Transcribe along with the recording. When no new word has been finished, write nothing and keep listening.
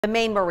The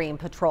Maine Marine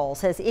Patrol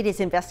says it is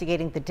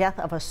investigating the death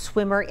of a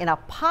swimmer in a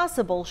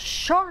possible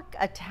shark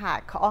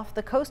attack off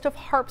the coast of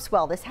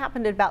Harpswell. This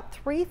happened at about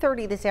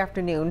 3:30 this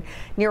afternoon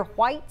near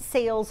White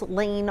Sails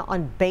Lane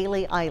on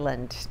Bailey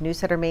Island. News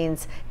Center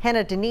Maine's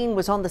Hannah Deneen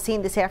was on the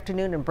scene this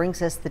afternoon and brings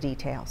us the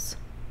details.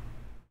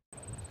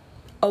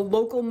 A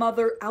local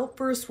mother out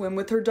for a swim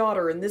with her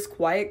daughter in this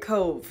quiet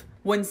cove,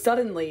 when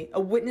suddenly a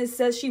witness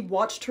says she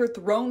watched her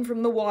thrown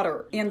from the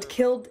water and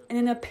killed in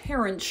an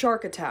apparent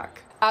shark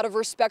attack. Out of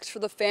respect for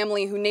the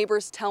family, who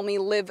neighbors tell me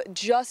live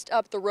just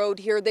up the road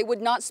here, they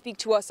would not speak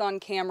to us on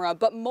camera,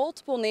 but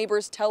multiple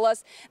neighbors tell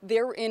us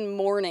they're in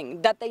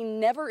mourning, that they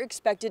never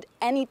expected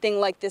anything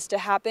like this to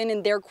happen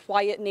in their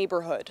quiet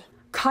neighborhood.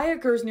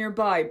 Kayakers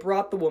nearby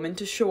brought the woman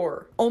to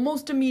shore.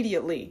 Almost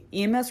immediately,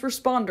 EMS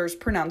responders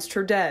pronounced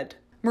her dead.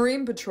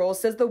 Marine Patrol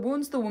says the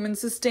wounds the woman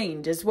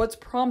sustained is what's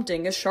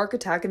prompting a shark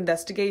attack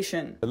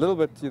investigation. A little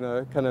bit,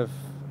 kind of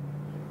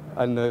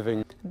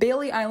unnerving.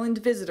 Bailey Island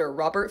visitor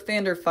Robert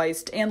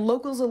Vanderfeist and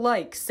locals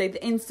alike say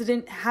the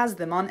incident has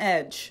them on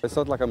edge. It's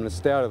not like I'm going to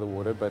stay out of the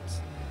water, but,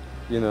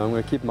 I'm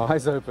going to keep my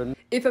eyes open.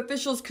 If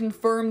officials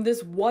confirm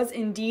this was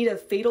indeed a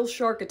fatal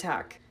shark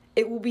attack,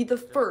 it will be the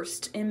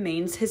first in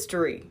Maine's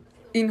history.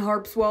 In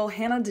Harpswell,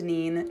 Hannah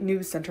Deneen,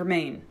 News Center,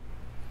 Maine.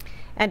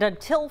 And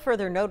until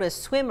further notice,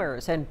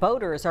 swimmers and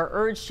boaters are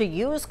urged to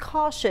use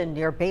caution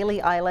near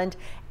Bailey Island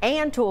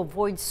and to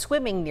avoid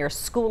swimming near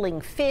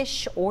schooling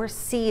fish or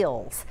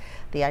seals.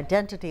 The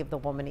identity of the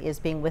woman is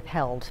being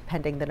withheld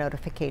pending the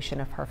notification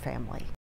of her family.